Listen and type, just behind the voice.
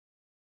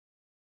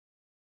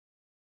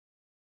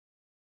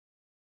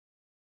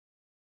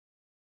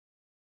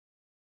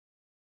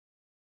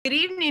Good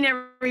evening,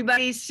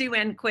 everybody. Sue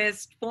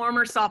Enquist,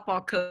 former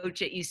softball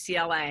coach at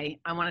UCLA.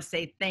 I want to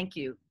say thank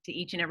you to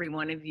each and every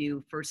one of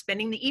you for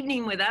spending the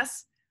evening with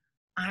us.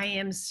 I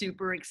am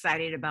super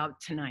excited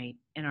about tonight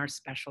and our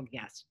special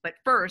guest. But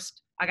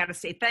first, I got to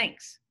say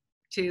thanks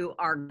to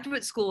our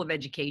Graduate School of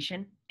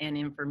Education and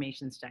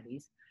Information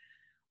Studies,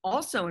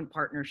 also in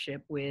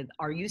partnership with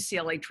our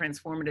UCLA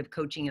Transformative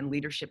Coaching and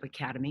Leadership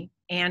Academy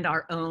and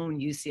our own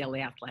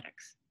UCLA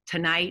Athletics.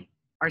 Tonight,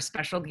 our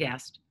special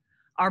guest,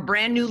 our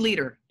brand new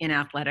leader in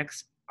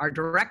athletics, our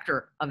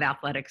Director of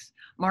Athletics,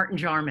 Martin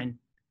Jarmond.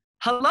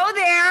 Hello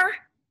there.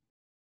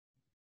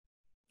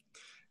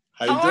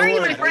 How are you,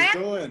 my friend? How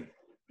you doing?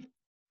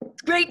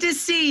 It's great to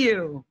see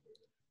you.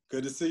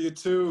 Good to see you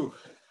too.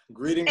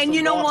 Greetings and from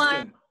you know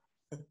Boston.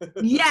 What?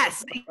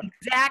 Yes,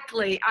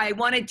 exactly. I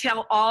want to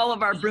tell all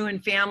of our Bruin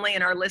family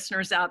and our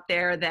listeners out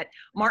there that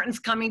Martin's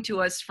coming to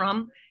us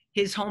from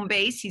his home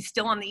base. He's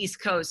still on the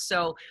East Coast.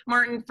 So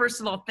Martin, first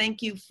of all,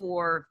 thank you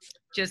for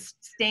just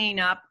staying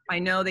up. I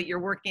know that you're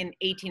working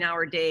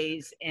 18-hour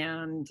days,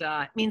 and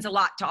it means a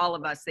lot to all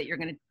of us that you're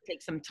going to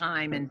take some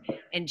time and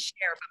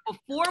share. But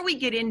before we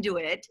get into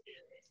it,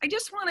 I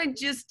just want to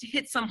just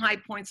hit some high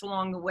points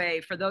along the way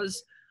for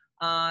those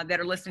that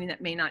are listening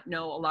that may not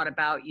know a lot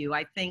about you.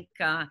 I think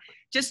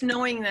just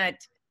knowing that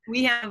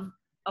we have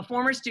a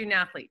former student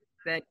athlete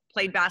that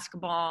played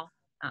basketball,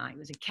 he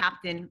was a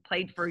captain,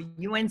 played for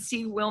UNC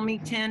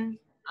Wilmington,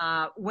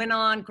 went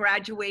on,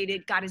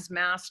 graduated, got his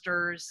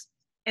master's,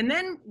 and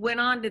then went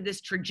on to this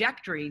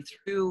trajectory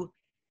through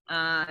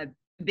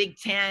Big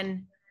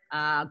Ten,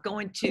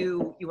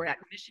 you were at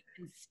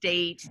Michigan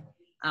State,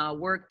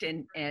 worked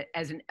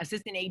as an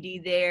assistant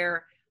AD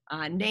there,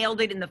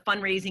 nailed it in the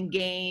fundraising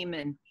game,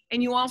 and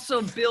you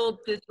also built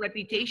this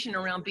reputation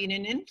around being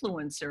an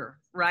influencer,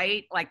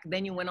 right? Like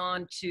then you went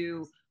on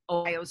to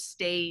Ohio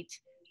State,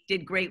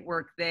 did great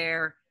work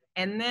there,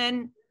 and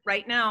then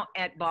right now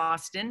at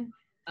Boston.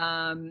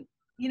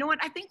 You know what?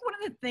 I think one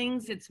of the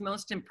things that's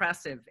most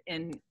impressive,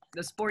 and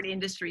the sport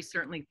industry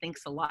certainly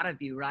thinks a lot of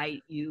you, right?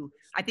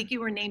 I think you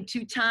were named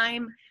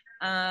 2-time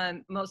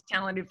most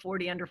talented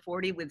 40 under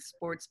 40 with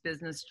Sports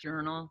Business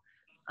Journal,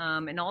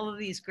 and all of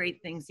these great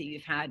things that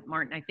you've had,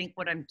 Martin. I think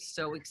what I'm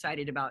so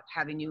excited about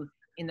having you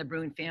in the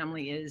Bruin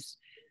family is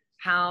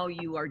how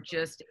you are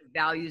just a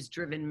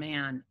values-driven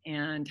man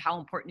and how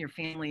important your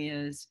family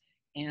is,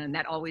 and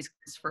that always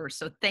comes first.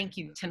 So thank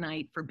you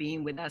tonight for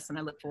being with us, and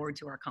I look forward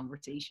to our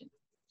conversation.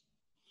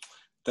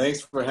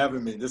 Thanks for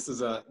having me. This is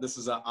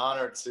an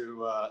honor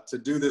to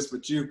do this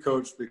with you,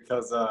 Coach,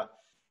 because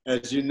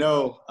as you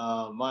know,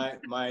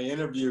 my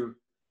interview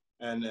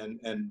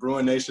and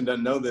Bruin Nation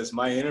doesn't know this.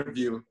 My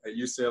interview at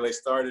UCLA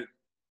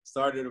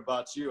started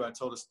about you. I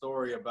told a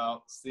story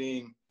about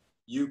seeing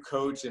you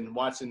coach and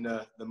watching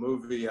the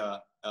movie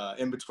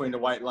In Between the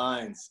White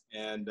Lines,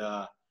 and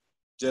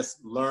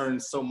just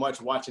learned so much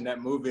watching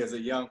that movie as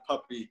a young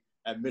puppy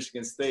at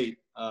Michigan State,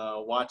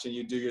 watching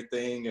you do your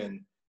thing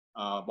and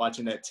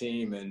watching that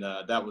team, and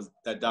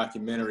that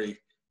documentary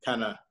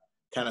kind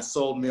of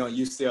sold me on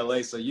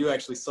UCLA. So you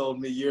actually sold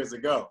me years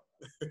ago.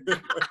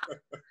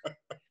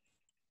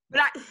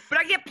 But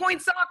I get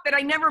points off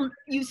that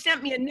you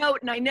sent me a note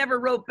and I never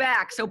wrote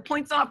back. So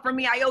points off from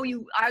me. I owe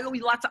you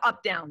lots of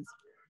up downs.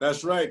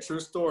 That's right. True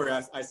story.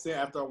 I sent,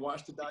 after I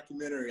watched the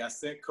documentary, I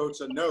sent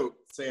Coach a note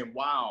saying,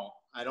 wow,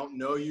 I don't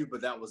know you,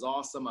 but that was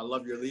awesome. I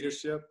love your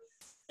leadership.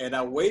 And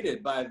I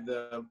waited by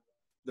the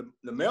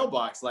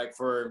mailbox like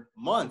for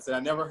months, and I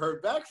never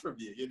heard back from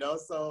you, you know?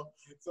 So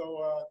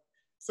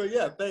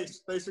yeah,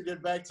 thanks for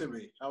getting back to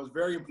me. I was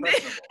very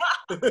impressed.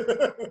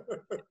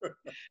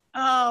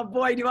 Oh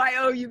boy, do I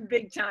owe you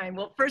big time.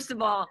 Well, first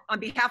of all, on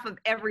behalf of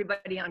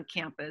everybody on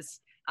campus,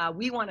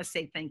 we want to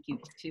say thank you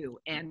too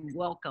and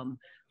welcome.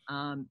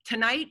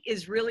 Tonight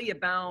is really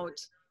about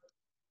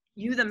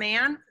you, the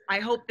man. I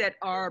hope that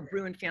our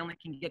Bruin family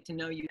can get to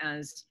know you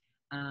as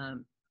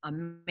a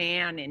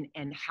man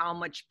and how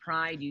much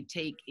pride you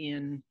take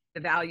in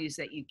the values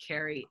that you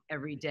carry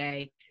every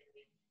day.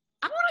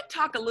 I want to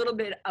talk a little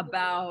bit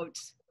about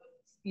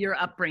your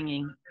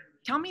upbringing.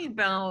 Tell me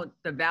about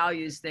the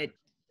values that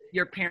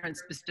your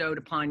parents bestowed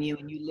upon you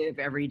and you live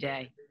every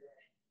day.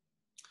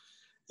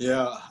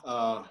 Yeah,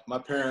 my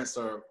parents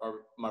are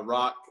my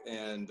rock,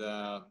 and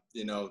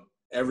you know,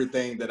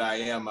 everything that I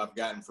am, I've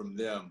gotten from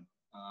them.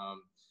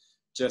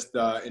 Just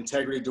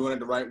integrity, doing it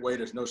the right way.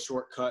 There's no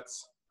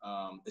shortcuts.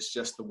 It's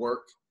just the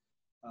work.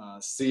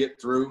 See it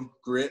through,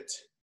 grit,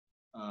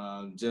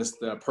 just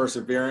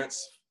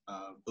perseverance,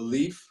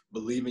 believe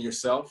in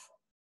yourself,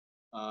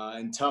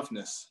 and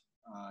toughness.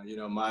 You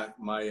know, my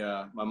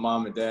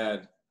mom and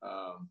dad,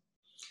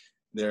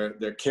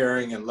 they're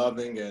caring and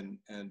loving, and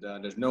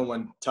there's no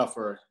one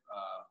tougher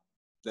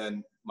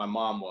than my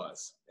mom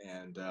was.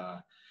 And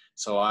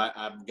so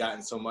I've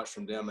gotten so much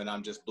from them, and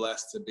I'm just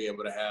blessed to be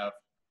able to have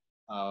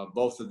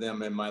both of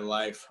them in my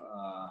life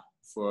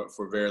for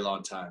a very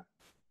long time.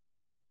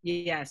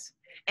 Yes.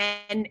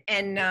 And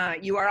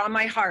you are on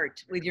my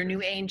heart with your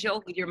new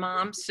angel, with your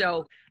mom.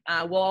 So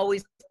we'll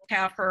always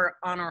have her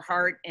on our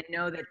heart and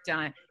know that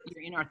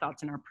you're in our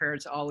thoughts and our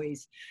prayers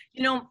always.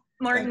 You know, Thank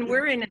Martin, you.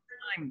 we're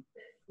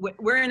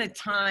in a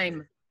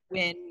time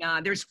when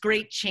there's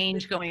great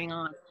change going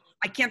on.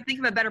 I can't think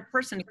of a better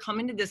person to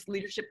come into this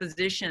leadership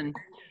position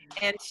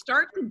and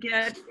start to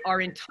get our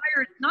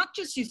entire, not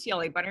just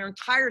UCLA, but our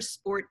entire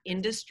sport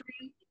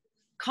industry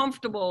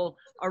comfortable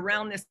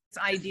around this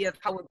idea of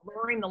how we're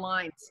blurring the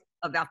lines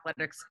of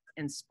athletics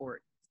and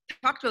sport.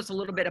 Talk to us a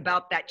little bit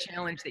about that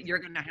challenge that you're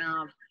going to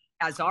have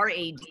as our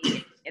AD,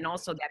 and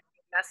also that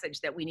message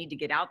that we need to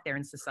get out there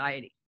in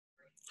society.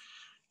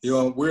 You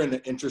know, we're in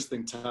an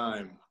interesting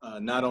time,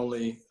 not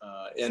only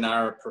in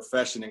our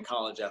profession in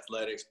college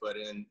athletics, but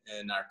in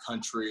our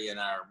country and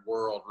our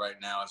world right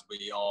now as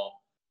we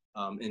all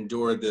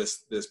endure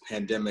this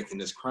pandemic and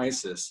this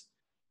crisis.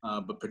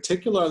 But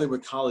particularly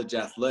with college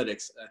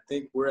athletics, I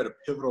think we're at a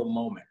pivotal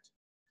moment.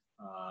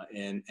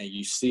 And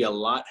you see a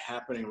lot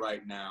happening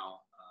right now.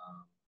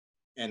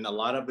 And a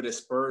lot of it is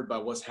spurred by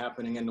what's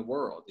happening in the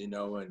world, you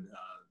know, and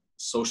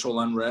social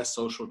unrest,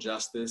 social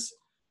justice,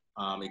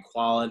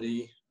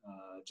 equality,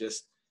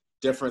 just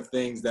different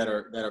things that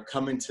are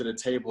coming to the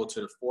table,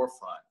 to the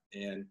forefront.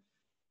 And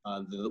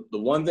the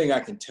one thing I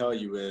can tell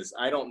you is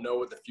I don't know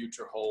what the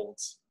future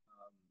holds.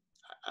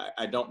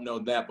 I don't know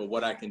that, but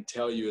what I can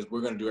tell you is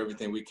we're going to do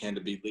everything we can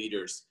to be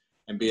leaders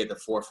and be at the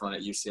forefront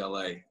at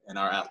UCLA in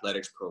our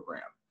athletics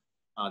program.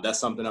 That's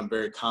something I'm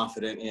very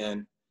confident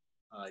in.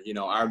 You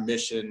know, our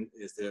mission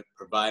is to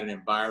provide an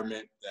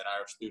environment that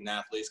our student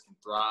athletes can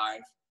thrive,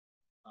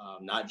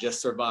 not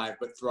just survive,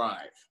 but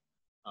thrive,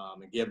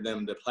 and give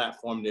them the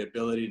platform, the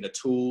ability, the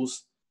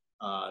tools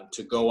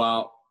to go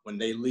out when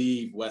they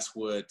leave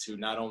Westwood to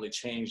not only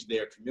change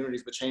their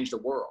communities, but change the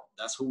world.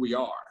 That's who we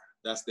are.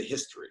 That's the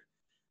history.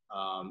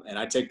 And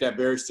I take that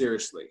very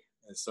seriously.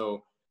 And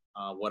so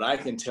what I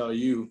can tell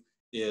you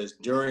is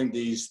during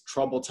these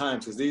troubled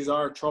times, because these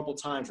are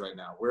troubled times right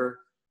now, we're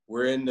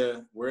in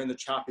the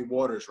choppy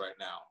waters right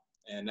now.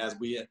 And as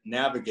we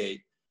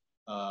navigate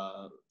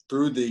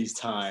through these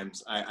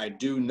times, I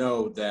do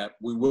know that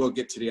we will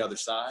get to the other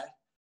side.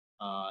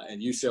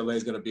 And UCLA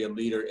is going to be a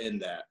leader in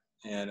that.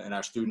 And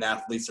our student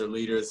athletes are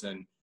leaders,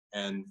 and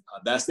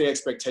that's the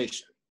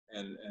expectation.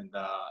 And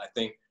I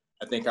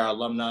think our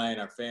alumni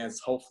and our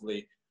fans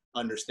hopefully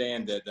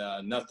understand that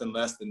nothing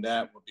less than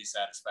that would be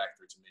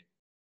satisfactory to me.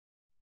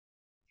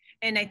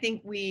 And I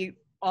think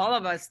all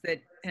of us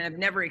that have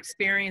never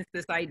experienced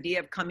this idea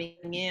of coming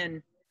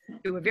in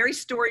to a very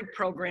storied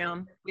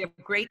program, we have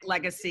great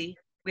legacy,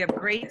 we have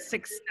great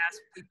success,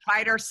 we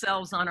pride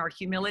ourselves on our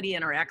humility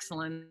and our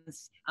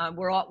excellence.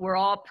 We're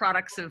all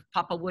products of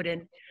Papa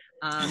Wooden.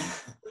 Share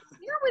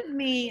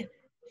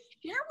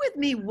with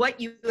me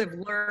what you have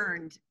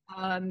learned.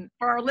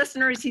 For our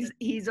listeners,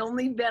 he's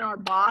only been our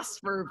boss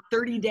for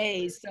 30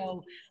 days.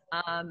 So,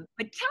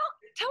 but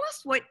tell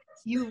us what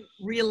you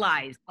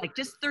realized, like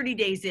just 30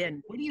 days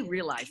in, what are you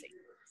realizing?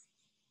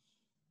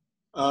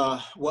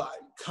 Well,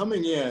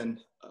 coming in,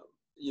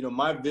 you know,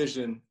 my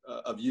vision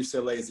of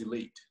UCLA is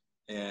elite.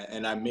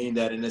 And I mean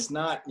that, and it's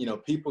not, you know,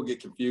 people get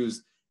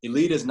confused.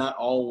 Elite is not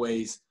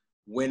always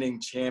winning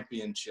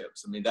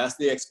championships. I mean, that's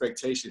the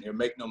expectation here.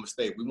 Make no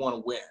mistake. We want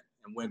to win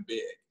and win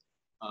big.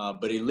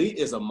 But elite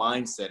is a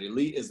mindset.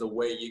 Elite is the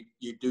way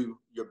you do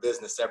your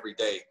business every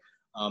day,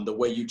 the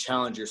way you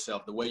challenge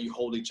yourself, the way you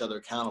hold each other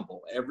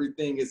accountable.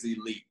 Everything is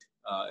elite.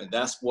 And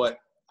that's what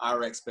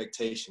our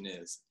expectation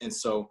is. And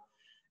so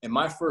in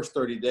my first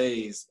 30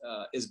 days,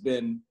 it's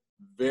been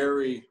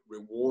very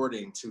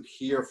rewarding to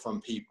hear from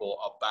people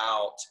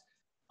about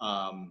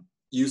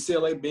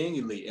UCLA being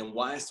elite and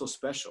why it's so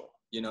special.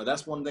 You know,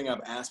 that's one thing I've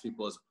asked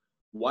people is,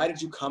 why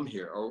did you come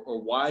here? Or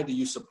why do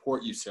you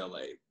support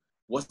UCLA?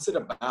 What's it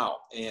about?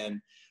 And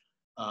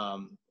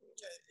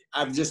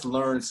I've just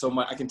learned so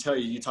much. I can tell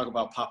you, you talk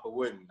about Papa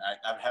Wooden.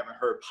 I haven't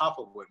heard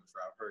Papa Wooden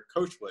before. I've heard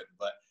Coach Wooden.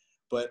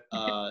 But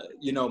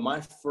you know,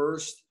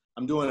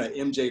 I'm doing an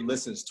MJ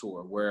Listens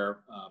tour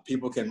where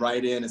people can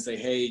write in and say,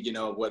 hey, you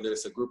know, whether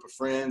it's a group of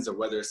friends or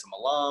whether it's some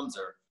alums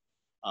or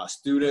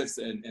students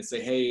and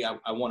say, hey,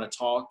 I want to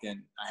talk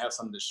and I have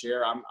something to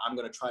share. I'm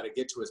going to try to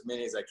get to as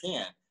many as I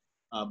can.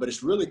 But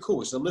it's really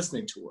cool. It's a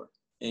listening tour.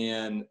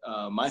 And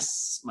my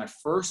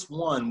first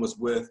one was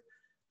with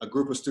a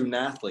group of student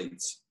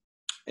athletes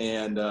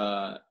and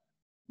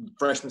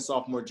freshmen,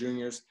 sophomore,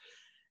 juniors.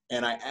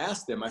 And I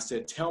asked them, I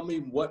said, tell me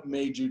what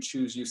made you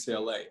choose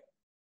UCLA?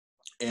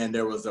 And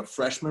there was a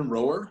freshman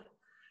rower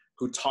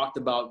who talked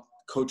about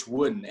Coach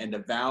Wooden and the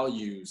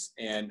values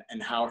and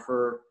how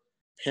her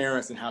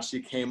parents and how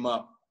she came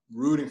up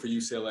rooting for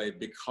UCLA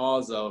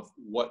because of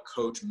what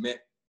Coach meant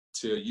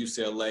to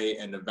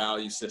UCLA and the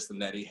value system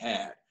that he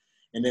had.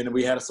 And then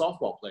we had a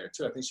softball player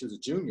too, I think she was a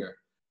junior,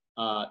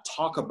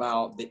 talk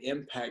about the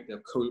impact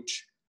of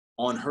Coach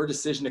on her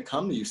decision to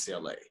come to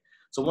UCLA.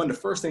 So one of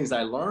the first things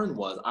I learned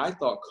was I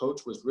thought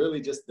Coach was really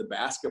just the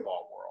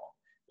basketball world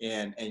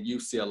and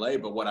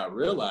UCLA. But what I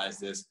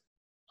realized is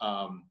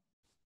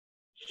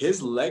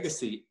his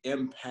legacy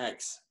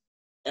impacts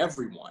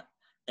everyone.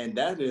 And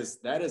that is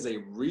a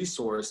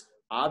resource.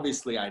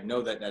 Obviously, I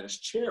know that that is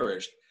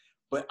cherished,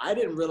 but I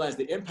didn't realize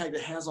the impact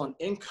it has on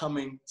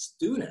incoming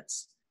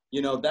students.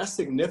 You know, that's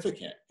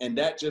significant. And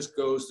that just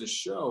goes to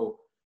show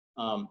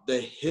the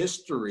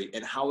history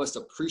and how it's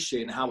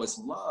appreciated and how it's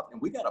loved.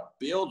 And we got to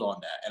build on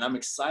that. And I'm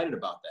excited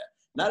about that.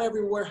 Not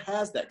everywhere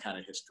has that kind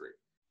of history.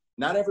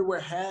 Not everywhere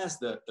has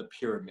the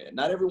pyramid.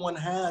 Not everyone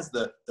has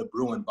the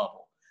Bruin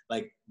bubble.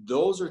 Like,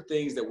 those are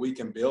things that we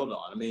can build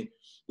on. I mean,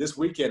 this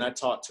weekend I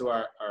talked to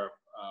our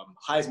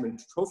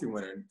Heisman Trophy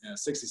winner in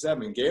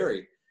 67,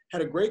 Gary,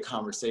 had a great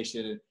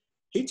conversation. And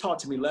he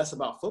talked to me less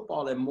about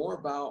football and more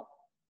about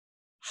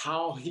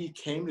how he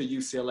came to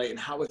UCLA and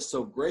how it's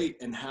so great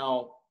and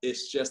how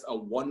it's just a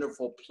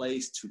wonderful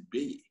place to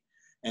be.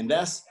 And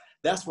that's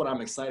what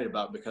I'm excited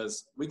about,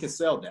 because we can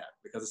sell that,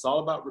 because it's all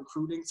about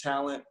recruiting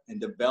talent and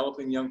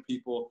developing young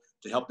people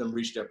to help them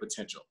reach their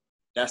potential.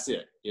 That's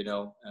it, you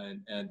know,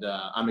 and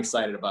I'm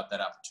excited about that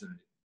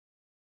opportunity.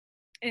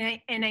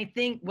 And I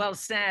think, well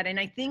said. And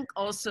I think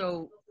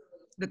also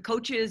the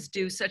coaches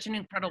do such an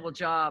incredible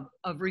job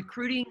of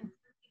recruiting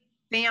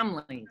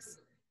families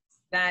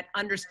that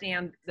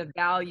understand the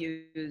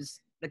values,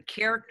 the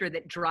character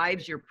that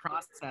drives your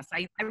process.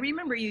 I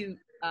remember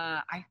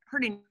I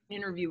heard an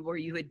interview where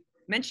you had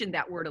mentioned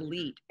that word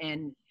elite,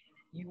 and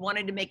you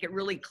wanted to make it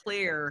really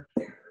clear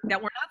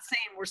that we're not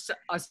saying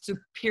we're a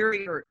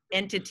superior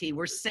entity.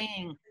 We're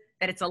saying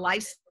that it's a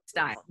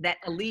lifestyle, that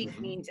elite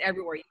means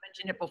everywhere. You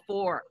mentioned it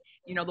before.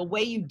 You know, the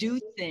way you do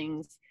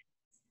things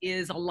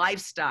is a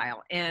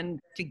lifestyle, and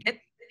to get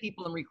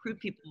people and recruit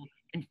people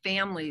and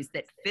families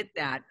that fit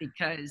that,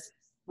 because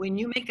when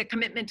you make a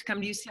commitment to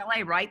come to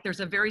UCLA, right,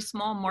 there's a very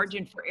small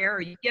margin for error.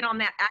 You get on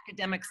that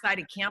academic side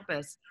of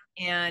campus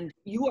and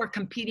you are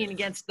competing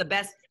against the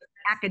best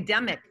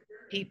academic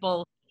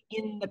people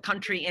in the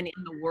country and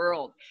in the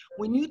world.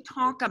 When you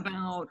talk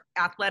about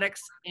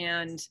athletics,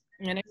 and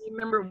I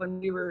remember when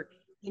we were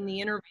in the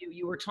interview,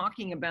 you were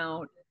talking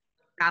about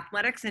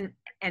athletics and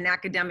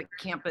academic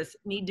campus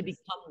need to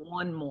become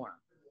one more,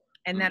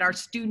 and that our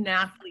student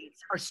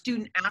athletes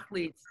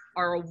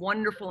are a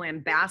wonderful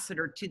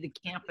ambassador to the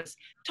campus.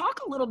 Talk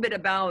a little bit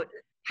about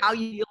how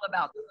you feel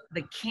about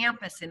the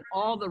campus and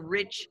all the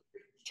rich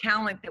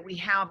talent that we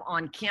have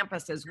on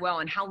campus as well,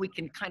 and how we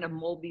can kind of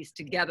mold these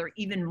together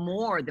even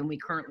more than we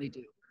currently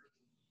do.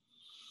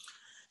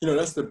 You know,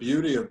 that's the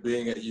beauty of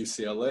being at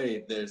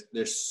UCLA.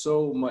 There's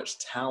so much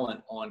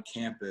talent on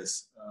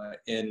campus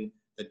in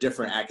the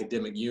different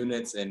academic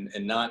units, and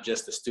not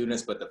just the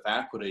students, but the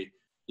faculty.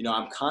 You know,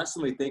 I'm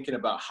constantly thinking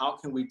about how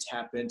can we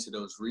tap into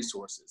those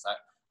resources.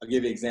 I'll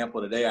give you an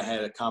example. Today, I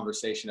had a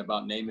conversation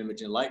about name,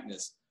 image, and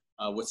likeness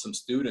with some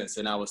students,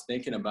 and I was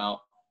thinking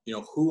about, you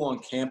know, who on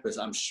campus.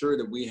 I'm sure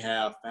that we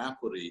have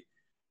faculty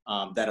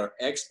that are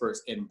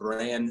experts in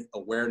brand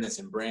awareness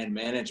and brand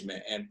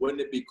management, and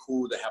wouldn't it be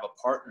cool to have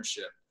a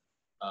partnership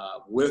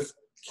with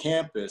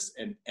campus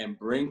and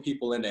bring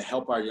people in to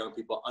help our young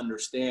people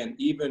understand,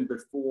 even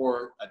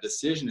before a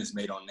decision is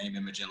made on name,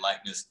 image, and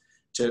likeness,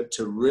 to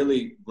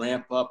really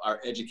ramp up our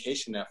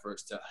education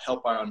efforts to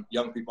help our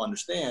young people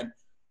understand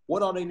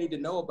what all they need to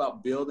know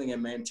about building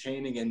and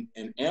maintaining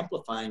and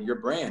amplifying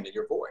your brand and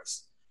your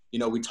voice. You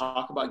know, we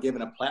talk about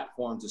giving a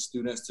platform to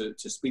students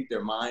to speak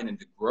their mind and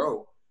to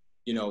grow.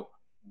 You know,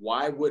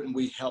 why wouldn't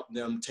we help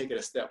them take it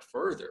a step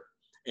further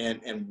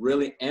and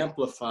really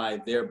amplify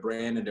their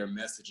brand and their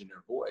message and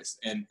their voice?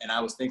 And I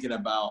wasn't thinking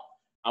about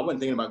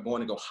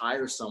going to go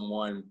hire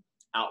someone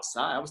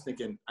outside. I was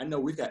thinking, I know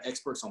we've got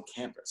experts on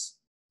campus.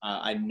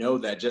 I know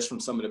that just from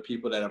some of the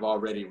people that have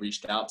already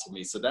reached out to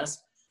me. So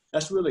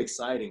that's really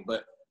exciting.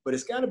 But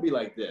it's got to be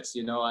like this.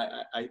 You know,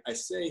 I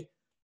say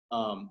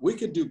we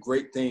could do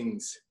great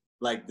things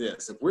like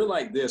this. If we're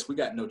like this, we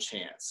got no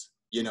chance.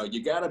 You know,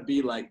 you got to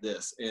be like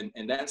this.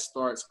 And that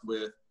starts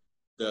with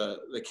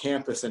the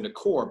campus and the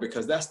core,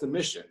 because that's the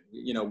mission.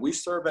 You know, we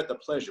serve at the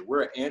pleasure.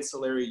 We're an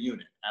ancillary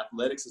unit.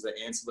 Athletics is an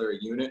ancillary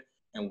unit,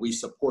 and we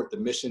support the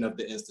mission of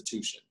the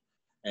institution.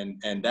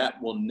 And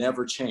that will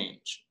never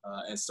change.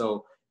 And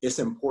so it's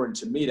important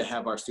to me to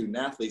have our student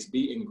athletes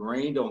be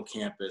ingrained on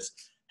campus,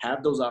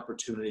 have those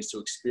opportunities to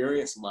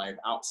experience life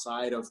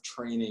outside of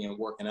training and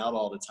working out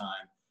all the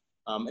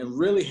time, and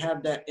really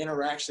have that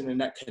interaction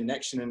and that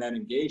connection and that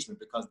engagement,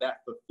 because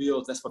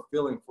that's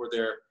fulfilling for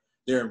their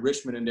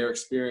enrichment and their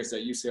experience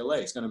at UCLA.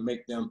 It's going to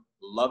make them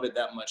love it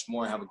that much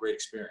more and have a great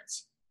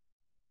experience.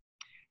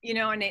 You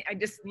know, and I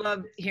just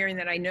love hearing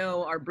that. I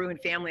know our Bruin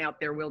family out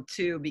there will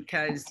too,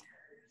 because,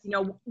 you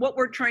know, what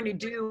we're trying to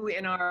do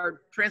in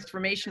our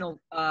transformational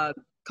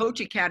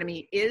coach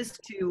academy is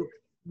to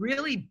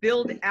really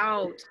build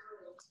out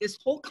this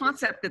whole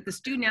concept that the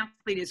student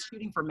athlete is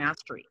shooting for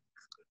mastery.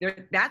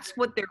 That's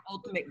what their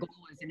ultimate goal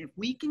is. And if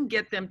we can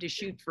get them to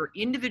shoot for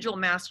individual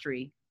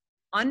mastery,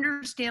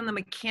 understand the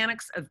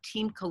mechanics of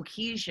team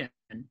cohesion,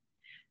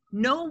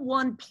 no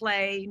one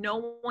play,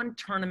 no one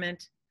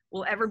tournament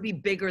will ever be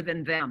bigger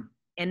than them.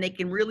 And they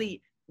can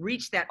really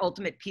reach that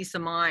ultimate peace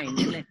of mind.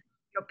 And that,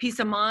 you know, peace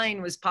of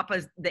mind was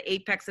the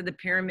apex of the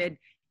pyramid.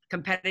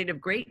 competitive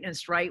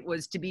greatness, right,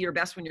 was to be your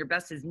best when your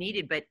best is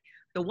needed. But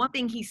the one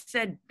thing he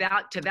said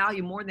about to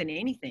value more than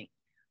anything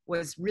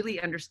was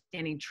really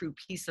understanding true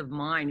peace of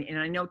mind. And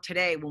I know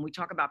today when we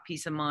talk about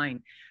peace of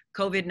mind,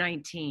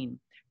 COVID-19,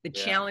 the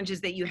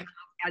challenges that you have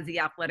as the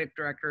athletic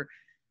director,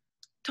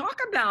 talk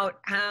about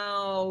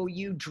how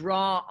you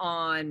draw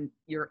on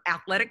your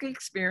athletic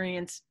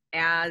experience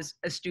as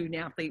a student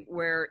athlete,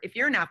 where if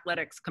you're in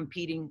athletics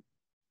competing,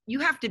 you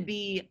have to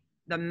be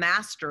the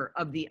master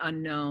of the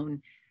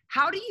unknown.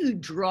 How do you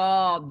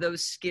draw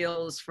those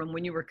skills from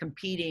when you were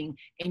competing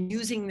and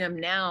using them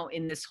now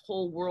in this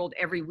whole world?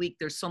 Every week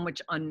there's so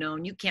much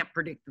unknown. You can't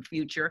predict the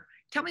future.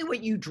 Tell me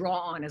what you draw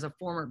on as a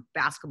former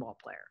basketball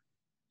player.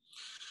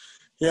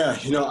 Yeah,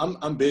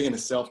 I'm big into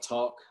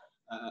self-talk.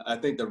 I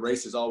think the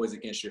race is always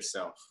against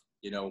yourself.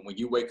 When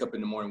you wake up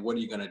in the morning, what are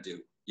you going to do?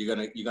 You're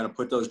gonna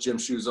put those gym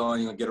shoes on.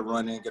 You're gonna get a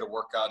run in, get a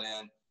workout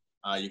in.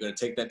 You're gonna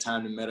take that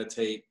time to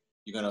meditate.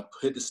 You're gonna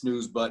hit the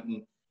snooze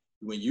button.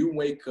 When you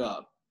wake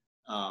up,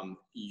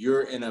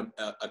 you're in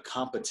a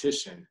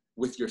competition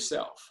with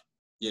yourself.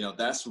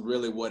 That's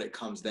really what it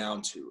comes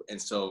down to.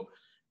 And so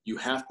you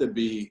have to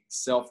be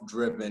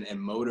self-driven and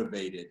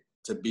motivated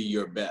to be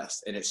your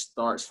best. And it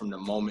starts from the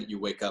moment you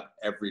wake up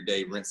every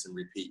day, rinse and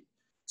repeat.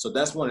 So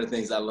that's one of the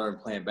things I learned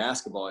playing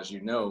basketball. As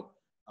you know,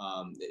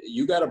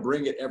 you got to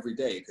bring it every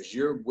day because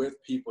you're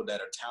with people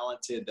that are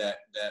talented, that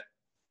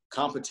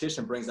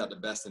competition brings out the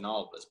best in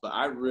all of us. But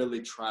I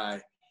really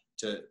try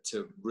to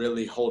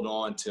really hold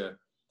on to,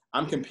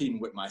 I'm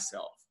competing with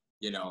myself,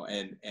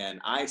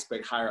 and I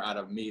expect higher out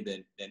of me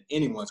than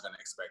anyone's going to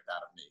expect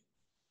out of me.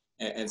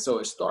 And so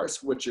it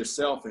starts with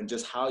yourself and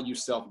just how you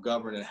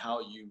self-govern and how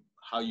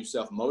you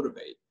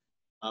self-motivate.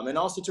 And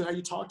also to how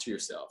you talk to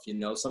yourself.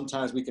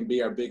 Sometimes we can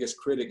be our biggest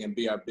critic and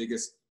be our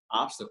biggest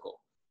obstacle.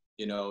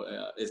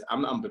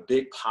 I'm a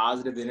big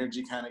positive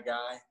energy kind of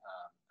guy.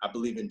 I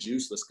believe in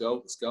juice. Let's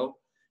go.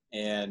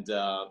 And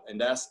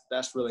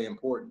that's really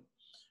important.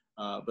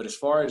 But as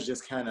far as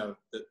just kind of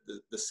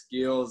the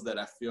skills that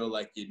I feel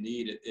like you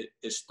need,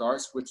 it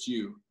starts with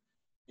you.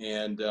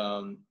 And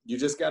you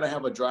just got to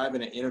have a drive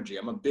and an energy.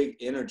 I'm a big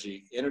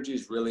energy. Energy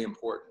is really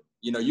important.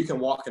 You can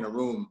walk in a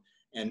room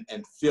and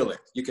feel it.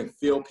 You can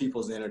feel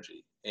people's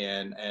energy.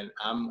 And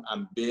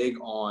I'm big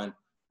on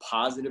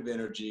positive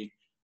energy,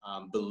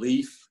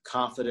 belief,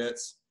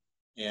 confidence.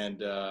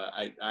 And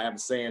I have a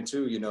saying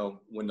too,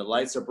 when the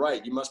lights are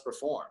bright, you must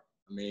perform.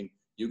 I mean,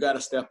 you got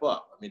to step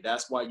up. I mean,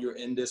 that's why you're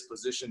in this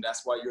position.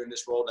 That's why you're in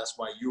this role. That's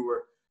why you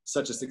were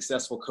such a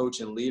successful coach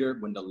and leader.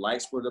 When the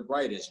lights were the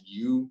brightest,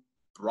 you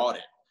brought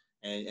it,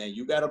 and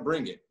you got to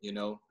bring it.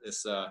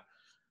 It's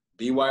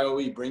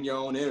BYOE, bring your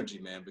own energy,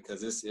 man,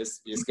 because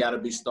it's got to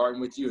be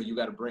starting with you. You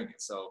got to bring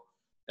it. So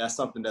that's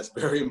something that's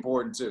very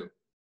important too.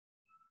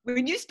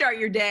 When you start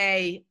your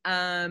day,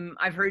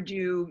 I've heard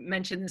you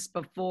mention this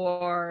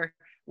before.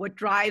 What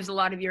drives a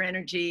lot of your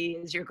energy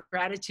is your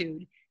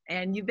gratitude.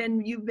 And you've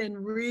been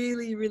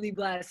really, really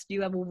blessed.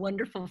 You have a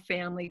wonderful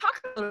family. Talk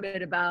a little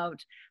bit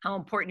about how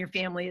important your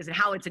family is and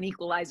how it's an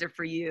equalizer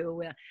for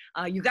you.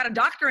 You got a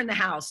doctor in the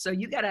house, so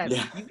you gotta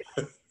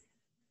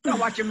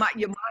watch your mind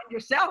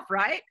yourself,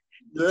 right?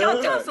 Yeah.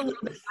 Tell us a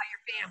little bit about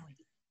your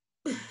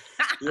family.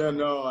 Yeah,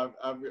 no,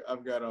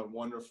 I've got a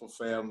wonderful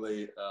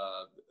family.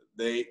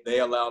 They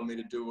allow me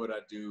to do what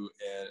I do,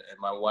 and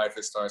my wife,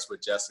 it starts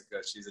with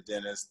Jessica. She's a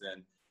dentist,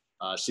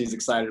 and she's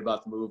excited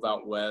about the move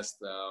out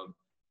west.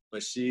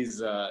 But she's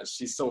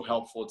so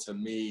helpful to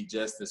me,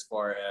 just as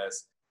far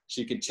as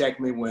she can check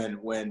me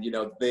when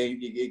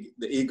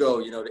the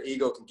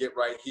ego can get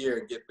right here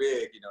and get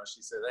big.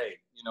 She said, hey,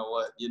 you know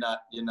what, you're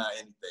not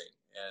anything.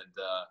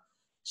 And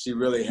she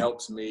really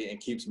helps me and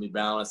keeps me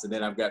balanced. And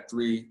then I've got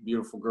 3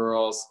 beautiful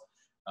girls.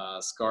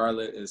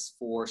 Scarlett is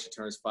 4, she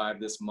turns 5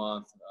 this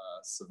month.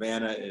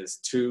 Savannah is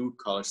 2,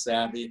 call her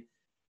Savvy,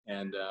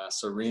 and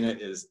Serena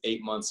is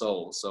 8 months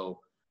old. So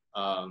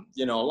a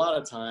lot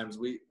of times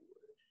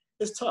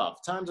it's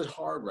tough. Times are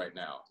hard right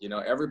now.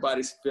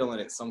 Everybody's feeling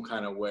it some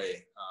kind of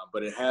way,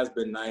 but it has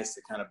been nice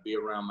to kind of be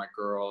around my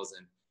girls.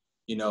 And,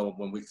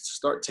 when we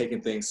start taking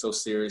things so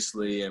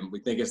seriously and we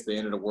think it's the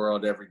end of the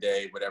world every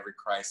day with every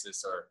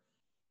crisis or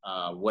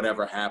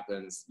whatever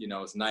happens,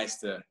 it's nice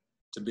to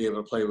be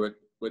able to play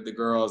with the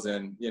girls,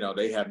 and,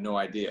 they have no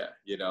idea,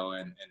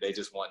 and they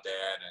just want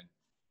dad, and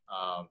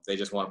they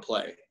just want to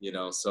play,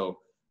 so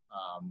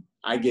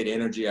I get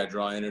energy. I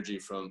draw energy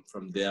from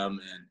them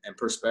and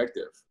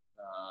perspective.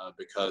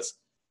 Because,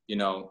 you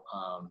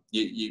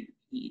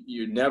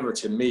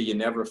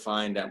never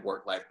find that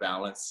work-life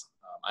balance.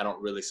 I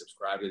don't really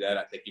subscribe to that.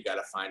 I think you got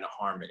to find a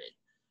harmony,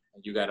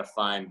 and you got to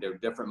find there are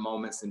different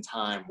moments in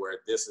time where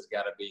this has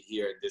got to be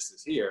here, this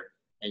is here,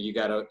 and you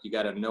got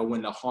to know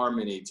when the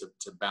harmony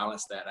to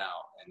balance that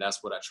out. And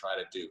that's what I try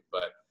to do.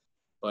 But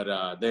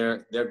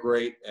they're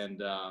great,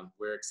 and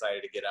we're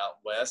excited to get out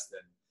west.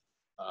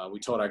 And we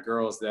told our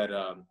girls that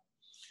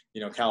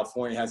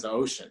California has an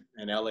ocean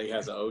and LA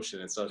has an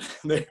ocean. And so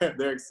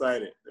they're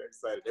excited. They're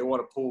excited. They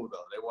want a pool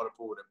though. They want a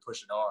pool. They're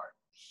pushing hard.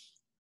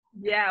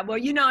 Yeah, well,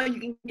 you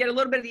can get a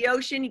little bit of the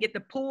ocean, you get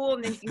the pool,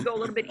 and then you can go a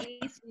little bit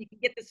east, and you can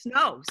get the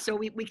snow. So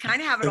we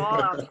kind of have it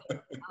all out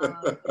there.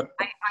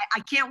 I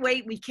can't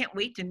wait. We can't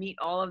wait to meet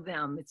all of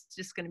them. It's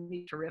just going to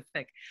be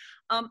terrific.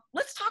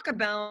 Let's talk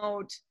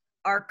about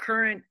our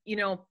current,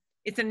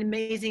 it's an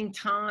amazing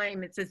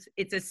time.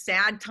 It's a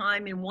sad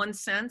time in one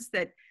sense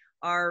that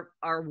our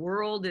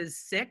world is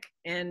sick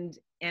and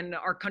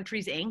our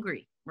country's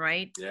angry,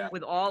 right? Yeah.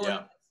 With all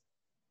of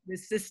the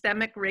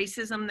systemic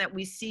racism that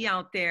we see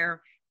out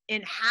there,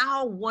 and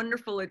how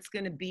wonderful it's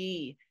going to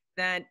be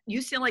that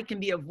UCLA can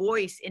be a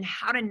voice in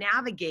how to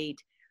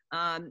navigate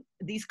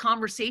these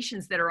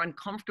conversations that are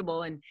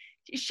uncomfortable, and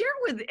share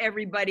with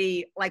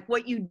everybody like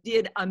what you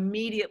did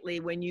immediately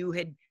when you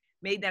had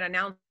made that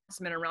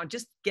announcement around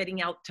just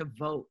getting out to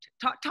vote.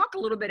 Talk a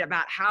little bit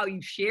about how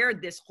you shared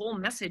this whole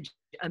message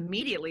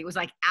immediately. It was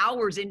like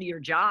hours into your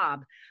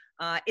job.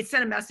 It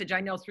sent a message,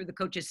 I know, through the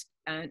coaches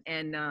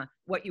and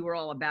what you were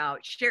all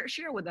about. Share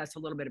with us a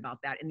little bit about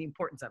that and the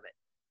importance of it.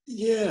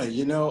 Yeah,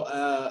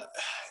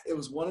 it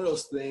was one of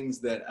those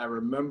things that I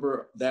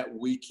remember that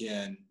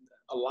weekend.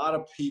 A lot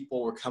of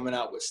people were coming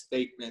out with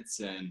statements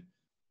and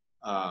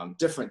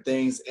different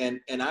things,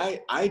 and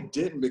I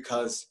didn't,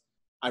 because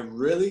I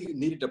really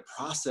needed to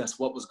process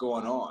what was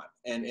going on,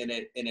 and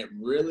it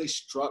really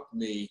struck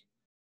me,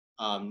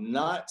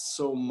 not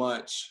so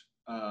much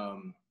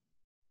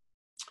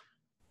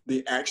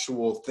the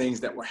actual things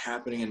that were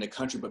happening in the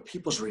country, but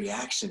people's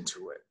reaction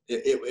to it.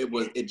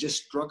 It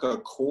just struck a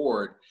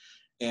chord.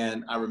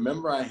 And I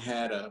remember I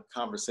had a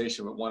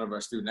conversation with one of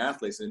our student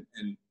athletes, and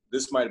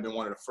this might have been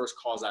one of the first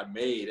calls I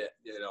made,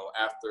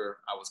 after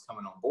I was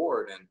coming on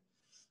board.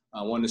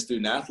 And one of the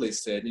student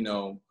athletes said,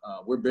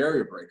 we're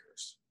barrier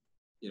breakers.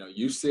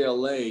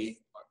 UCLA,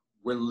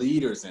 we're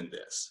leaders in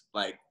this.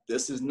 Like,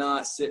 this is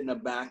not sit in the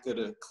back of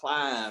the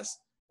class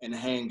and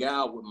hang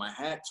out with my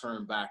hat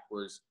turned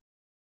backwards,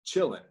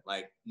 chilling.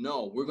 Like,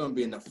 no, we're going to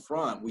be in the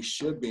front. We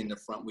should be in the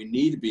front. We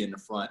need to be in the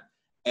front.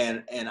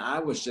 And I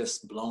was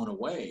just blown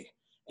away.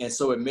 And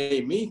so it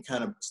made me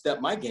kind of step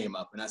my game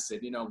up. And I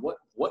said,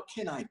 what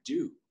can I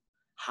do?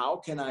 How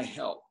can I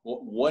help?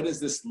 What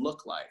does this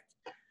look like?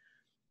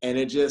 And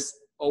it just,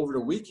 over the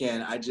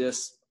weekend, I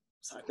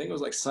think it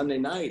was like Sunday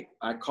night,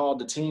 I called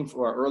the team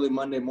for our early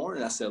Monday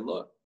morning. I said,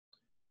 look,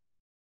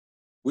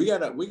 we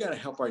gotta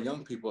help our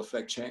young people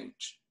affect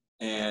change.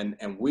 And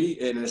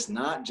it's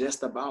not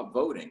just about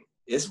voting.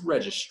 It's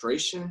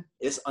registration.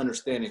 It's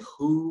understanding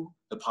who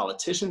the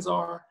politicians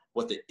are,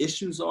 what the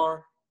issues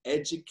are.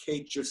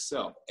 Educate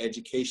yourself.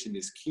 Education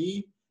is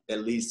key.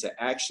 That leads to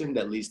action,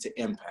 that leads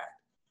to impact.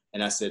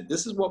 And I said,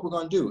 this is what we're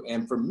going to do.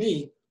 And for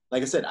me,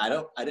 like I said, I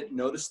didn't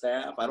know the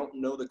staff. I don't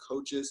know the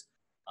coaches.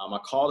 I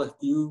called a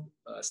few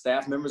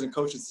staff members and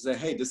coaches to say,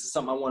 hey, this is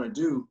something I want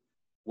to do.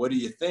 What do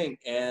you think?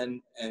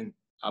 And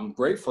I'm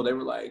grateful. They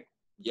were like,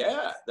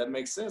 yeah, that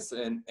makes sense.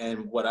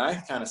 And what I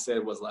kind of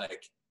said was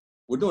like,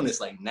 we're doing this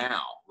like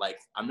now. Like,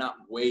 I'm not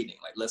waiting.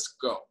 Like, let's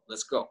go.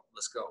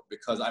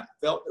 Because I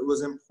felt it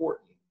was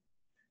important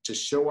to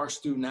show our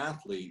student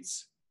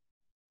athletes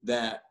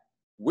that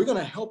we're going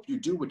to help you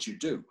do what you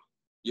do.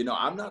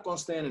 I'm not going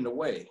to stand in the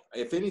way.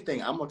 If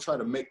anything, I'm going to try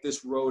to make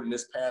this road and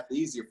this path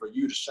easier for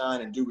you to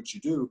shine and do what you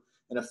do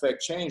and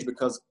affect change,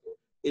 because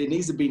it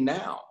needs to be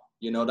now.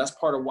 That's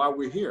part of why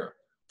we're here.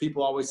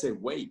 People always say,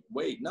 wait.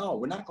 No,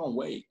 we're not going to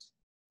wait.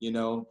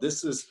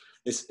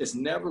 It's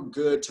never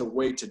good to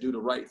wait to do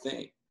the right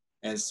thing.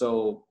 And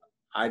so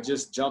I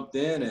just jumped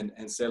in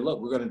and said,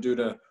 look, we're going to do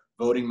the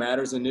Voting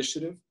Matters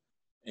initiative.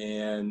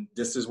 And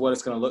this is what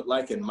it's going to look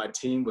like. And my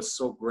team was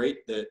so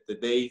great that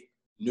they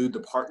knew the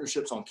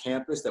partnerships on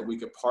campus that we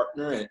could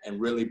partner and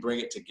really bring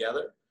it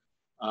together.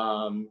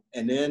 And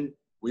then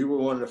we were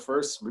one of the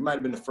first, we might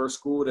have been the first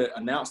school to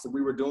announce that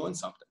we were doing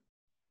something,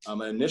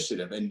 an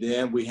initiative. And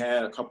then we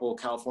had a couple of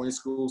California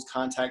schools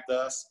contact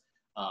us.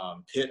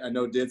 Pitt, I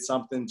know, did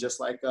something just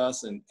like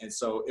us. And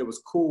so it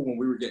was cool when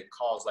we were getting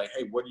calls like,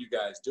 hey, what are you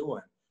guys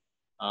doing?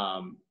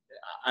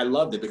 I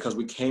loved it because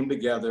we came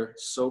together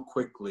so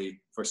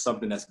quickly for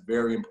something that's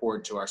very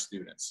important to our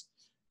students.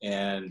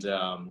 And,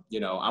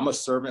 I'm a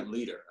servant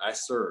leader. I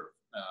serve.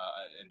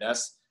 And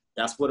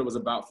that's what it was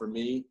about for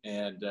me.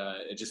 And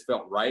it just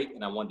felt right.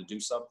 And I wanted to do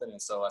something.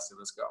 And so I said,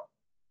 let's go.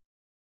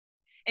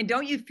 And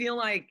don't you feel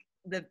like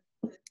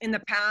in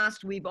the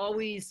past, we've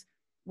always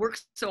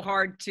worked so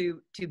hard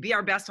to be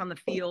our best on the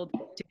field,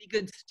 to be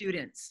good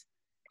students?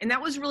 And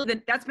that was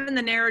really that's been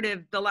the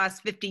narrative the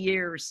last 50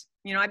 years.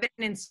 I've been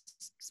in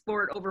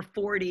sport over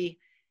 40.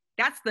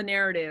 That's the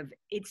narrative.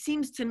 It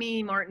seems to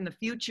me, Martin, the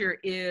future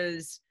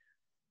is,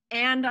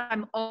 and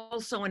I'm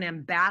also an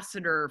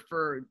ambassador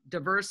for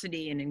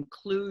diversity and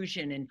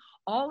inclusion and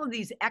all of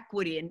these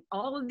equity and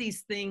all of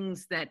these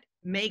things that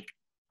make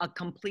a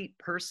complete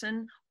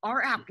person.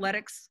 Our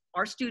athletics,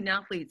 our student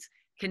athletes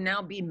can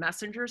now be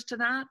messengers to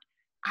that.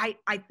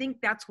 I think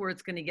that's where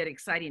it's going to get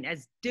exciting,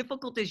 as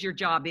difficult as your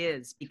job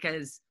is,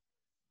 because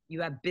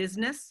you have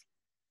business,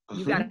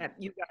 you got to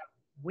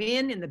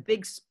win in the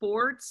big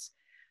sports,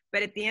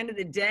 but at the end of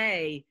the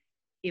day,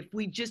 if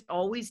we just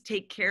always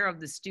take care of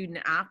the student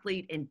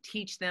athlete and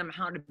teach them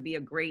how to be a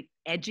great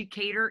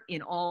educator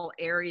in all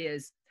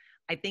areas,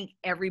 I think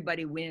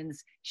everybody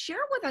wins.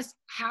 Share with us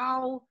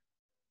how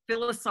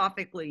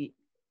philosophically,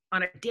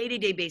 on a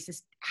day-to-day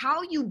basis,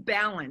 how you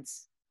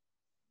balance.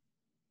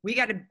 We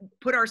got to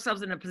put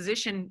ourselves in a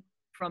position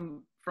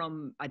from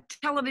a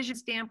television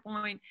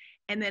standpoint,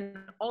 and then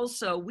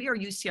also we are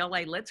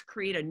UCLA. Let's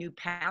create a new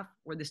path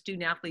where the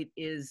student athlete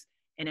is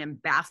an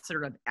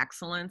ambassador of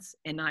excellence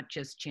and not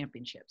just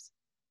championships.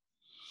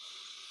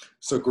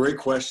 So great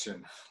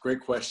question.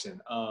 Great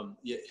question.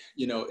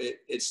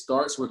 It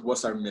starts with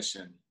what's our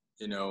mission,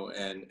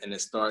 and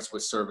it starts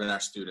with serving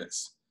our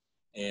students.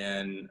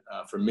 And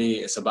for me,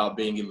 it's about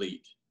being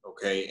elite.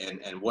 Okay.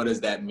 And what does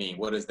that mean?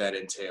 What does that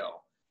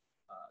entail?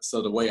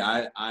 So the way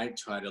I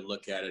try to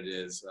look at it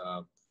is,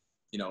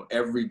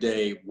 every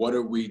day, what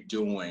are we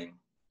doing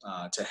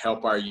to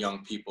help our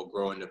young people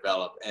grow and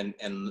develop? And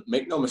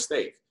make no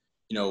mistake,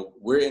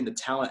 we're in the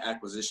talent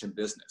acquisition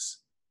business.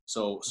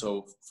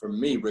 So for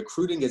me,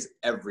 recruiting is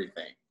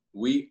everything.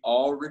 We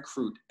all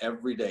recruit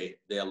every day.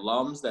 The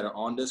alums that are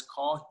on this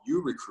call,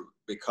 you recruit,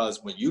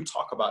 because when you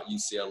talk about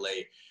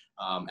UCLA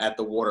at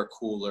the water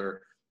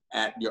cooler,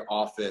 at your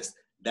office,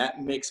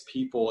 that makes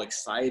people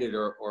excited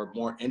or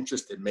more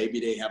interested. Maybe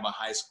they have a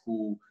high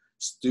school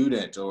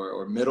student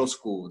or middle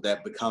school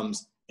that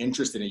becomes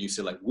interested in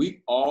UCLA.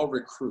 We all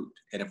recruit.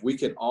 And if we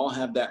can all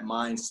have that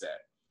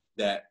mindset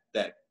that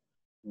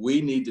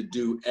we need to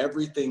do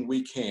everything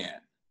we can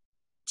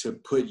to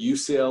put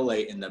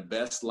UCLA in the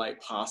best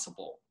light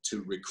possible,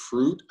 to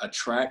recruit,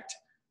 attract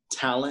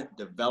talent,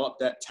 develop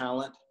that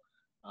talent,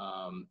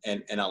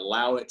 and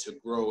allow it to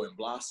grow and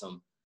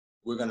blossom,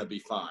 we're going to be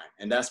fine.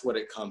 And that's what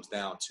it comes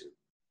down to.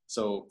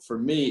 So for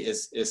me,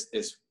 it's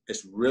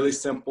really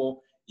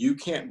simple. You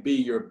can't be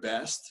your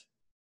best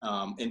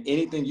in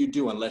anything you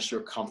do unless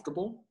you're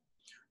comfortable.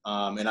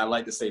 And I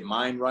like to say,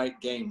 mind right,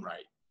 game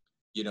right.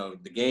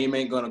 The game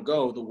ain't going to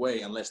go the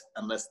way unless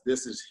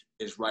this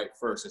is right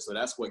first. And so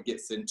that's what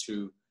gets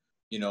into,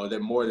 they're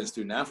more than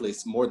student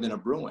athletes, more than a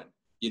Bruin.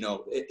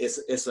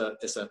 It's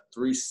a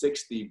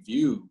 360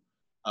 view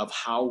of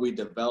how we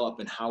develop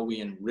and how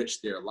we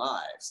enrich their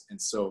lives. And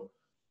so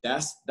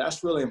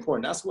that's really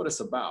important. That's what it's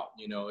about.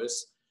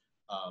 It's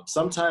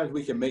sometimes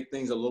we can make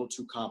things a little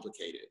too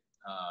complicated.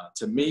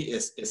 To me,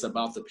 it's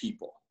about the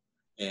people,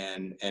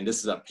 and this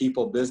is a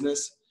people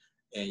business.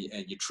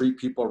 And you treat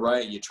people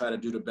right, and you try to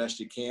do the best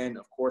you can.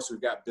 Of course,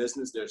 we've got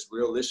business. There's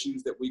real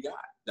issues that we got.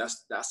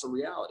 That's a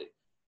reality.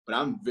 But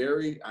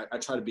I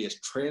try to be as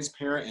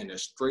transparent and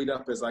as straight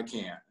up as I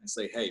can and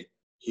say, hey,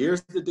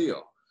 here's the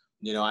deal.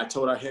 I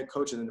told our head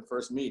coaches in the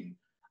first meeting,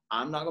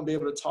 I'm not going to be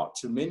able to talk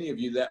to many of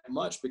you that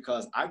much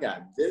because I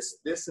got this,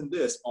 and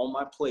this on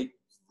my plate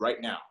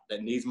right now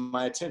that needs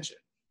my attention.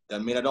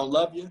 Doesn't mean I don't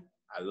love you.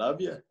 I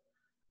love you.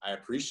 I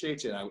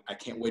appreciate you. And I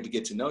can't wait to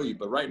get to know you.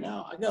 But right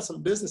now, I got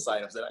some business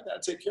items that I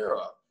got to take care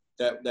of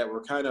that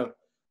were kind of,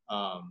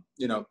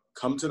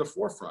 come to the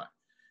forefront.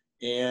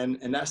 And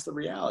that's the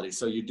reality.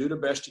 So you do the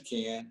best you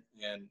can.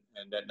 And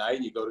that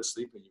night you go to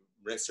sleep and you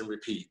rinse and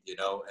repeat, and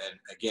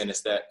again,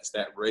 it's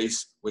that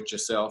race with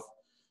yourself,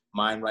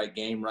 mind right,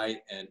 game right.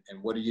 And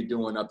what are you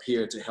doing up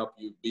here to help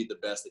you be the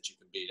best that you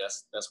can be?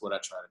 That's what I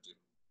try to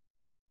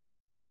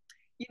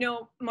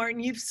do.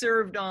 Martin, you've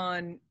served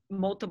on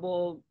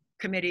multiple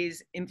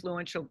committees,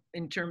 influential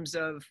in terms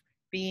of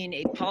being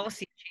a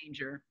policy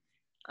changer.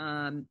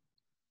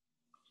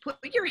 Put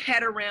your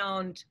head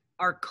around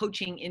our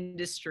coaching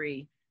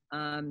industry.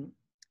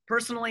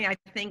 Personally, I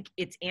think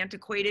it's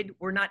antiquated.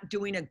 We're not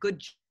doing a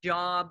good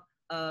job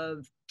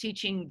of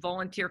teaching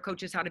volunteer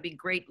coaches how to be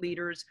great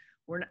leaders.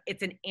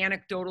 It's an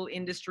anecdotal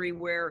industry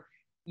where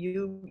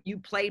you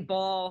play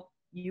ball,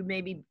 you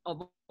may be a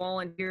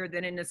volunteer,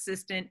 then an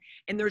assistant,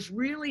 and there's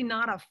really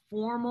not a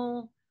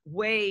formal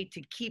way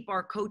to keep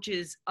our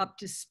coaches up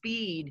to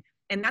speed.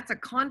 And that's a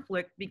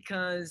conflict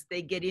because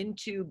they get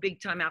into big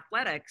time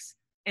athletics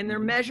and they're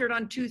measured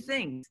on two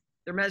things.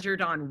 They're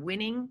measured on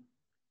winning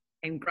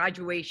and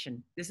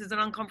graduation. This is an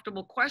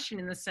uncomfortable question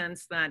in the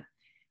sense that,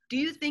 do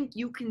you think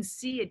you can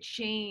see a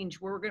change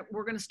where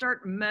we're going to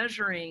start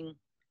measuring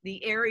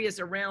the areas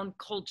around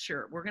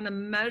culture? We're going to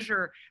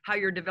measure how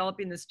you're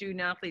developing the student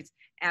athletes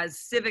as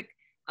civic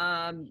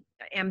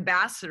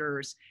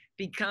ambassadors,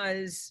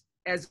 because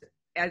as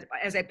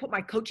I put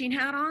my coaching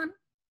hat on,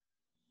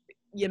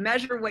 you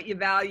measure what you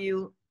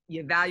value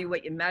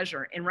what you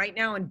measure. And right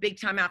now in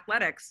big time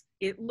athletics,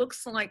 it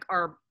looks like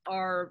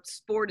our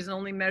sport is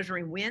only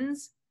measuring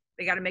wins.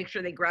 They got to make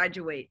sure they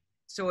graduate.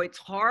 So it's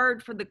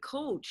hard for the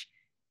coach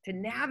to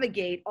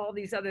navigate all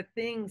these other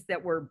things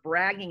that we're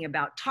bragging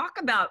about. Talk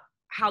about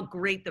how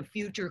great the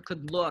future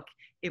could look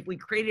if we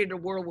created a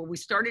world where we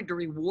started to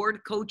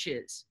reward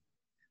coaches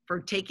for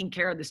taking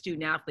care of the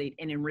student athlete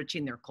and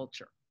enriching their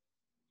culture.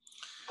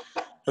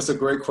 That's a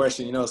great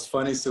question. It's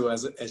funny, Sue,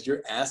 as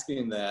you're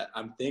asking that,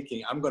 I'm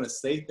thinking I'm going to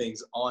say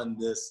things on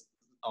this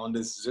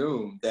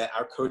Zoom that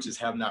our coaches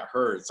have not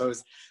heard. So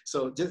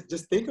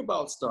just think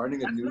about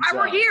starting a new job.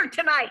 We're here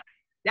tonight.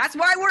 That's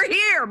why we're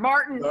here,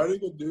 Martin.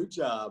 Starting a new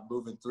job,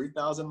 moving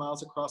 3,000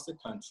 miles across the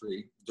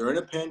country during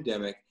a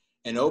pandemic.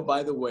 And oh,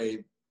 by the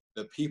way,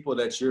 the people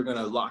that you're going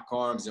to lock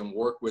arms and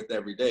work with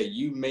every day,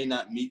 you may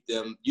not meet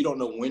them. You don't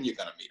know when you're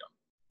going to meet them.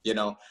 You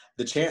know,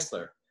 the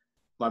chancellor,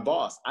 my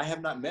boss, I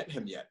have not met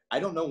him yet. I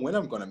don't know when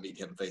I'm going to meet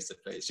him face to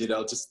face. You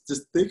know, just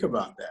think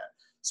about that.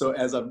 So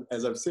as I'm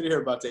sitting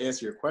here about to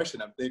answer your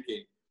question, I'm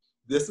thinking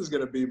this is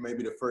going to be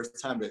maybe the first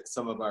time that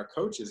some of our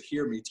coaches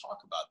hear me talk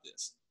about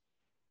this.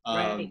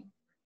 Right.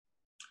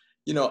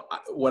 You know,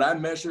 what I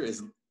measure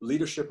is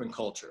leadership and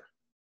culture.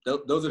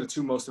 Those are the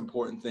two most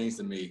important things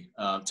to me.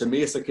 To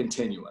me, it's a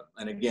continuum.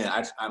 And again,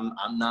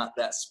 I'm not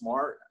that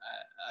smart.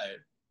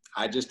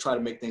 I just try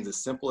to make things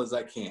as simple as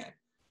I can.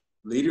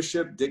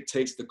 Leadership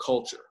dictates the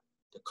culture.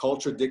 The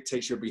culture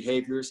dictates your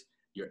behaviors.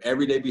 Your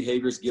everyday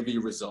behaviors give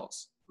you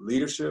results.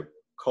 Leadership,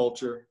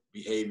 culture,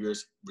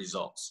 behaviors,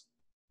 results.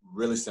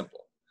 Really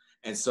simple.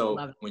 And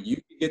so when you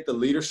get the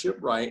leadership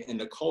right and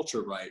the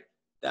culture right,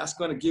 that's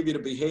going to give you the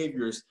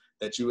behaviors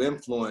that you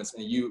influence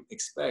and you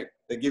expect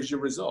that gives you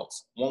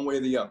results one way or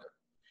the other.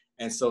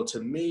 And so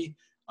to me,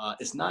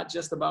 it's not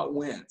just about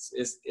wins.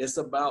 It's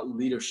about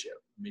leadership.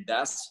 I mean,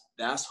 that's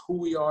who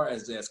we are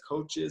as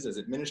coaches, as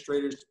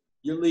administrators.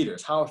 You're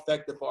leaders. How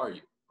effective are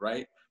you,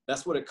 right?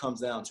 That's what it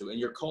comes down to. And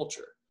your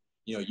culture.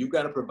 You know, you've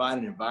got to provide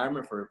an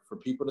environment for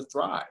people to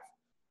thrive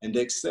and to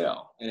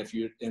excel. And if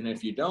you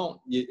don't,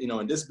 you know,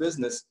 in this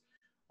business,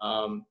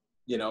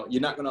 you know,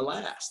 you're not going to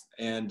last.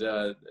 And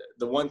the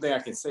one thing I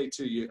can say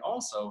to you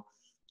also,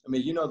 I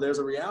mean, you know, there's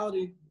a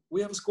reality.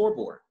 We have a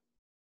scoreboard.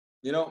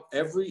 You know,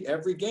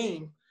 every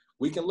game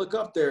we can look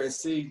up there and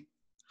see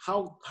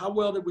how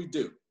well did we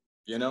do.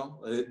 You know,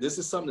 this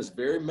is something that's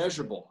very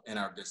measurable in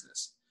our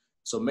business.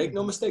 So make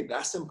no mistake,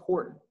 that's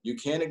important. You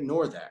can't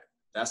ignore that.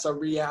 That's a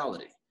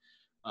reality.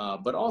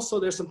 But also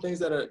there's some things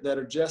that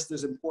are just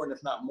as important,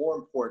 if not more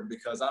important,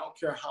 because I don't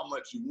care how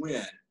much you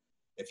win.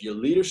 If your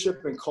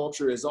leadership and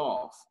culture is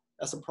off,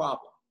 that's a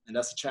problem and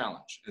that's a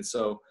challenge. And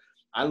so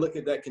I look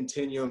at that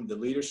continuum, the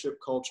leadership,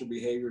 culture,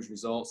 behaviors,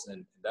 results,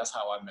 and that's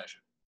how I measure.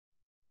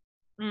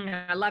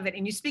 I love it.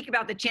 And you speak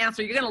about the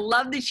chancellor. You're going to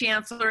love the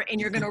chancellor and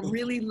you're going to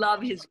really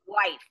love his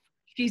wife.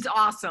 She's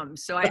awesome.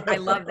 So I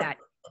love that.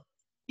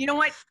 You know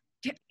what?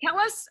 Tell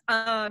us,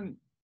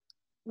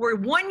 we're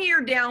 1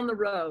 year down the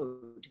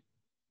road.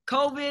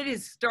 COVID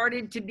has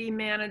started to be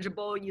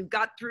manageable. You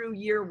got through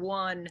year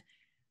one.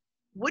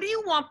 What do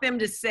you want them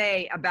to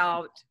say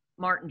about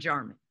Martin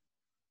Jarmond?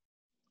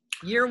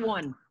 Year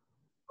one.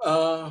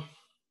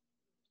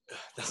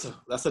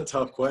 That's a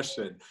tough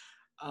question.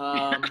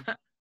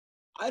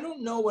 I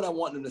don't know what I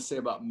want them to say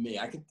about me.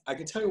 I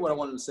can tell you what I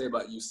want them to say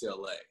about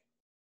UCLA.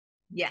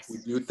 Yes. We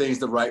do things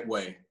the right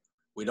way.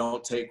 We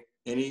don't cut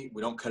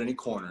any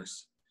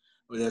corners.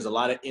 There's a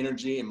lot of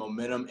energy and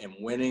momentum and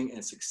winning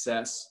and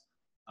success.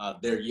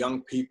 Their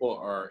young people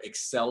are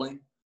excelling.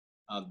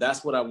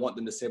 That's what I want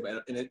them to say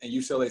about it. And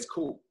UCLA is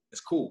cool.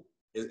 It's cool.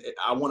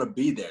 I want to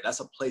be there. That's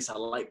a place I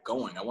like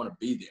going. I want to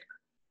be there.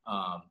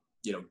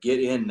 You know,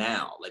 get in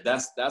now. Like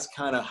that's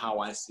kind of how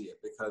I see it,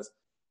 because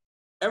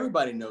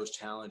everybody knows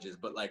challenges,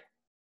 but like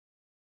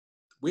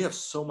we have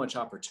so much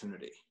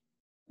opportunity.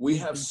 We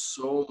have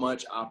so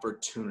much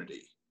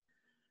opportunity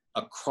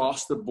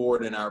across the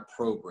board in our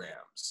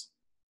programs.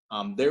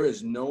 There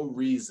is no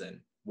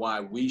reason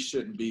why we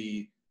shouldn't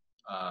be,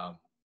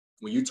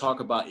 when you talk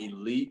about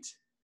elite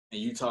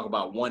and you talk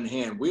about one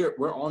hand,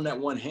 we're on that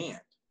one hand,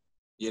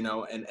 you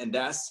know, and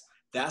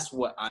that's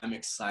what I'm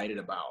excited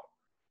about,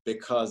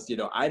 because, you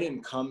know, I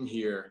didn't come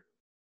here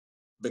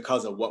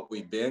because of what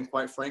we've been,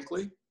 quite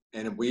frankly.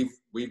 And we've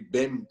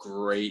been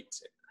great,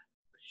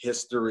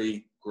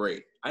 history,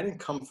 great. I didn't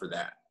come for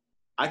that.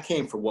 I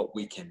came for what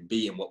we can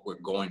be and what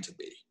we're going to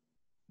be.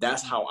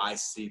 That's how I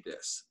see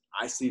this.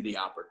 I see the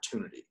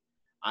opportunity.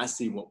 I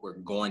see what we're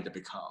going to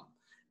become.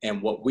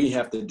 And what we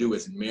have to do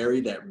is marry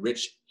that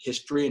rich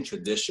history and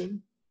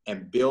tradition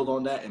and build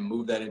on that and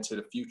move that into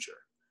the future.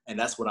 And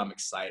that's what I'm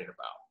excited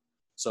about.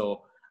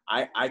 So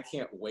I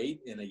can't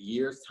wait. In a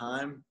year's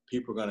time,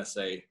 people are going to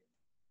say,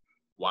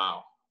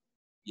 wow,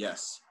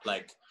 yes.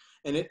 Like,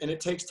 and it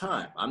takes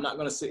time. I'm not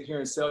going to sit here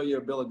and sell you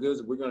a bill of goods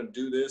and we're going to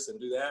do this and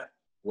do that.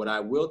 What I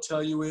will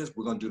tell you is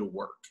we're going to do the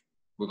work.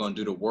 We're going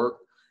to do the work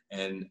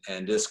and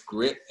this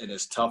grit and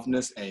this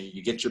toughness, and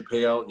you get your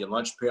pail, your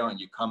lunch pail, and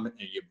you come and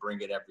you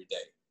bring it every day.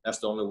 That's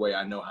the only way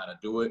I know how to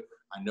do it.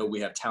 I know we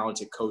have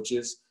talented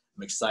coaches.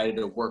 I'm excited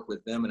to work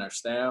with them and our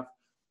staff,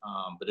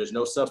 but there's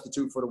no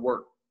substitute for the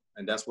work,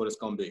 and that's what it's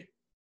going to be.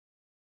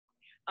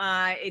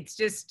 It's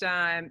just,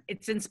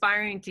 it's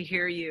inspiring to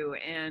hear you.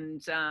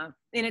 And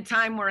in a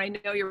time where I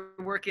know you're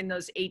working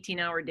those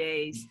 18-hour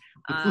days,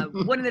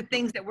 one of the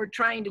things that we're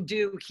trying to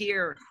do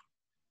here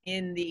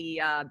in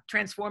the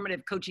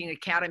Transformative Coaching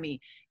Academy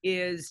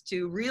is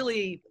to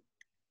really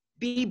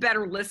be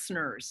better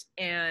listeners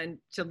and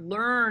to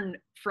learn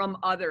from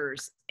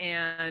others.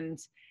 And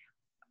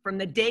from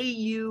the day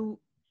you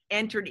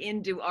entered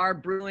into our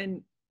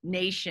Bruin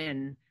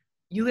Nation,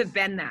 you have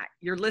been that.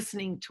 Your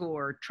listening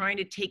tour, trying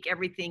to take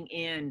everything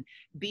in,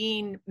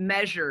 being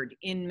measured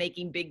in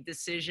making big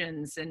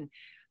decisions. And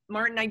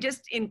Martin,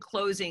 in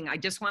closing, I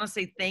just want to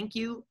say thank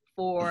you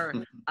for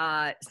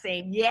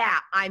saying, yeah,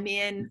 I'm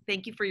in.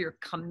 Thank you for your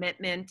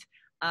commitment.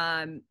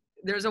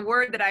 There's a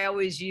word that I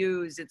always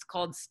use. It's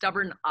called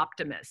stubborn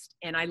optimist.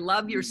 And I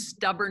love your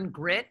stubborn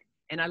grit,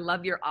 and I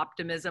love your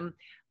optimism.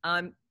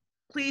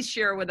 Please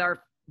share with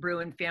our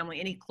Bruin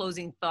family any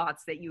closing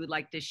thoughts that you would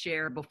like to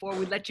share before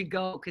we let you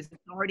go, because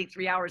it's already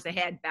 3 hours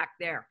ahead back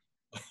there.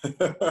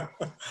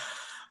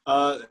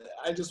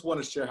 I just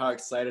want to share how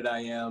excited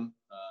I am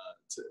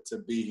to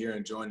be here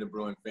and join the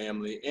Bruin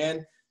family,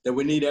 and that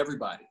we need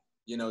everybody.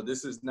 You know,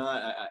 this is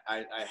not,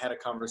 I had a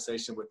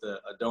conversation with a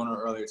donor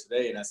earlier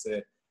today, and I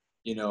said,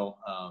 you know,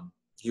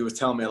 he was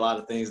telling me a lot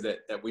of things that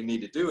we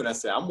need to do. And I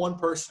said, I'm one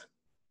person.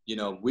 You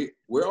know,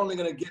 we're only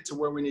going to get to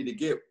where we need to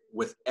get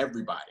with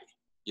everybody,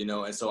 you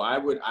know. And so I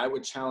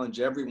would challenge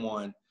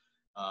everyone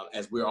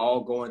as we're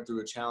all going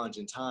through a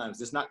challenging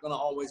times. It's not going to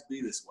always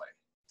be this way.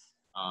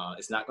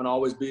 It's not going to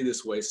always be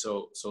this way.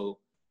 So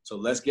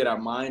let's get our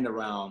mind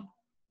around,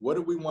 what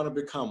do we want to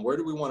become? Where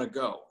do we want to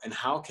go? And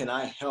how can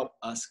I help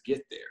us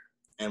get there?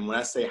 And when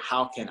I say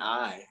how can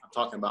I'm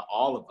talking about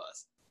all of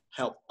us,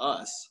 help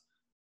us,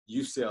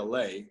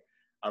 UCLA,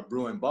 our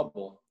Bruin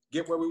bubble,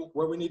 get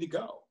where we need to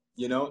go,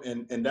 you know.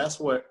 And that's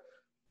what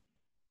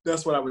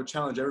I would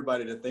challenge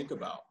everybody to think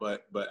about.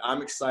 But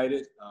I'm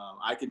excited.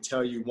 I can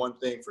tell you one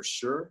thing for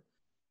sure.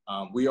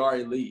 We are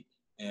elite,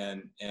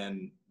 and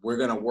we're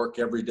going to work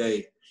every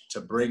day to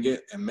bring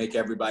it and make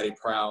everybody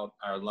proud,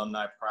 our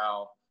alumni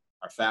proud,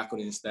 our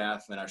faculty and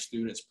staff and our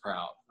students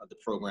proud of the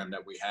program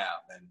that we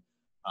have.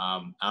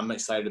 And I'm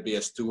excited to be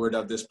a steward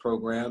of this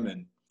program,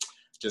 and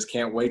just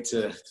can't wait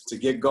to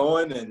get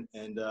going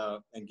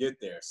and get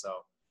there. So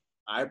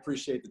I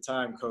appreciate the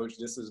time, Coach.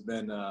 This has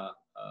been a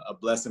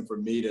blessing for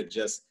me to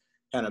just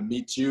kind of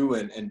meet you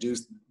and do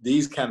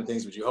these kind of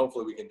things with you.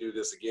 Hopefully we can do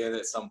this again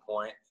at some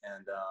point.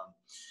 And,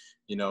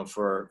 you know,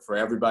 for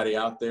everybody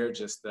out there,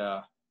 just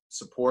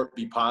support,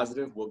 be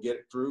positive. We'll get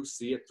it through,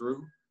 see it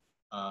through.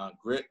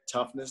 Grit,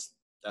 toughness,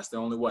 that's the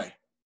only way.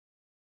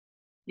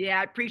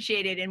 Yeah, I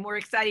appreciate it. And we're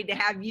excited to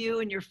have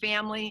you and your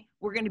family.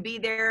 We're going to be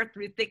there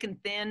through thick and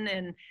thin.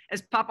 And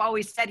as Pop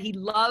always said, he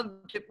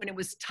loved it when it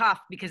was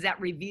tough, because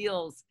that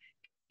reveals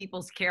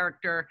people's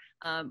character.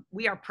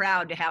 We are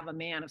proud to have a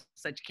man of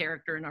such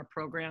character in our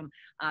program.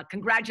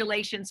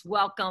 Congratulations,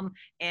 welcome,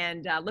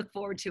 and look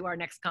forward to our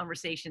next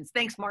conversations.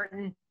 Thanks,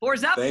 Martin.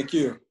 Four's up. Thank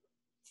you.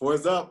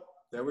 Four's up.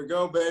 There we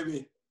go,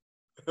 baby.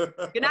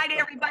 Good night,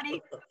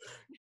 everybody.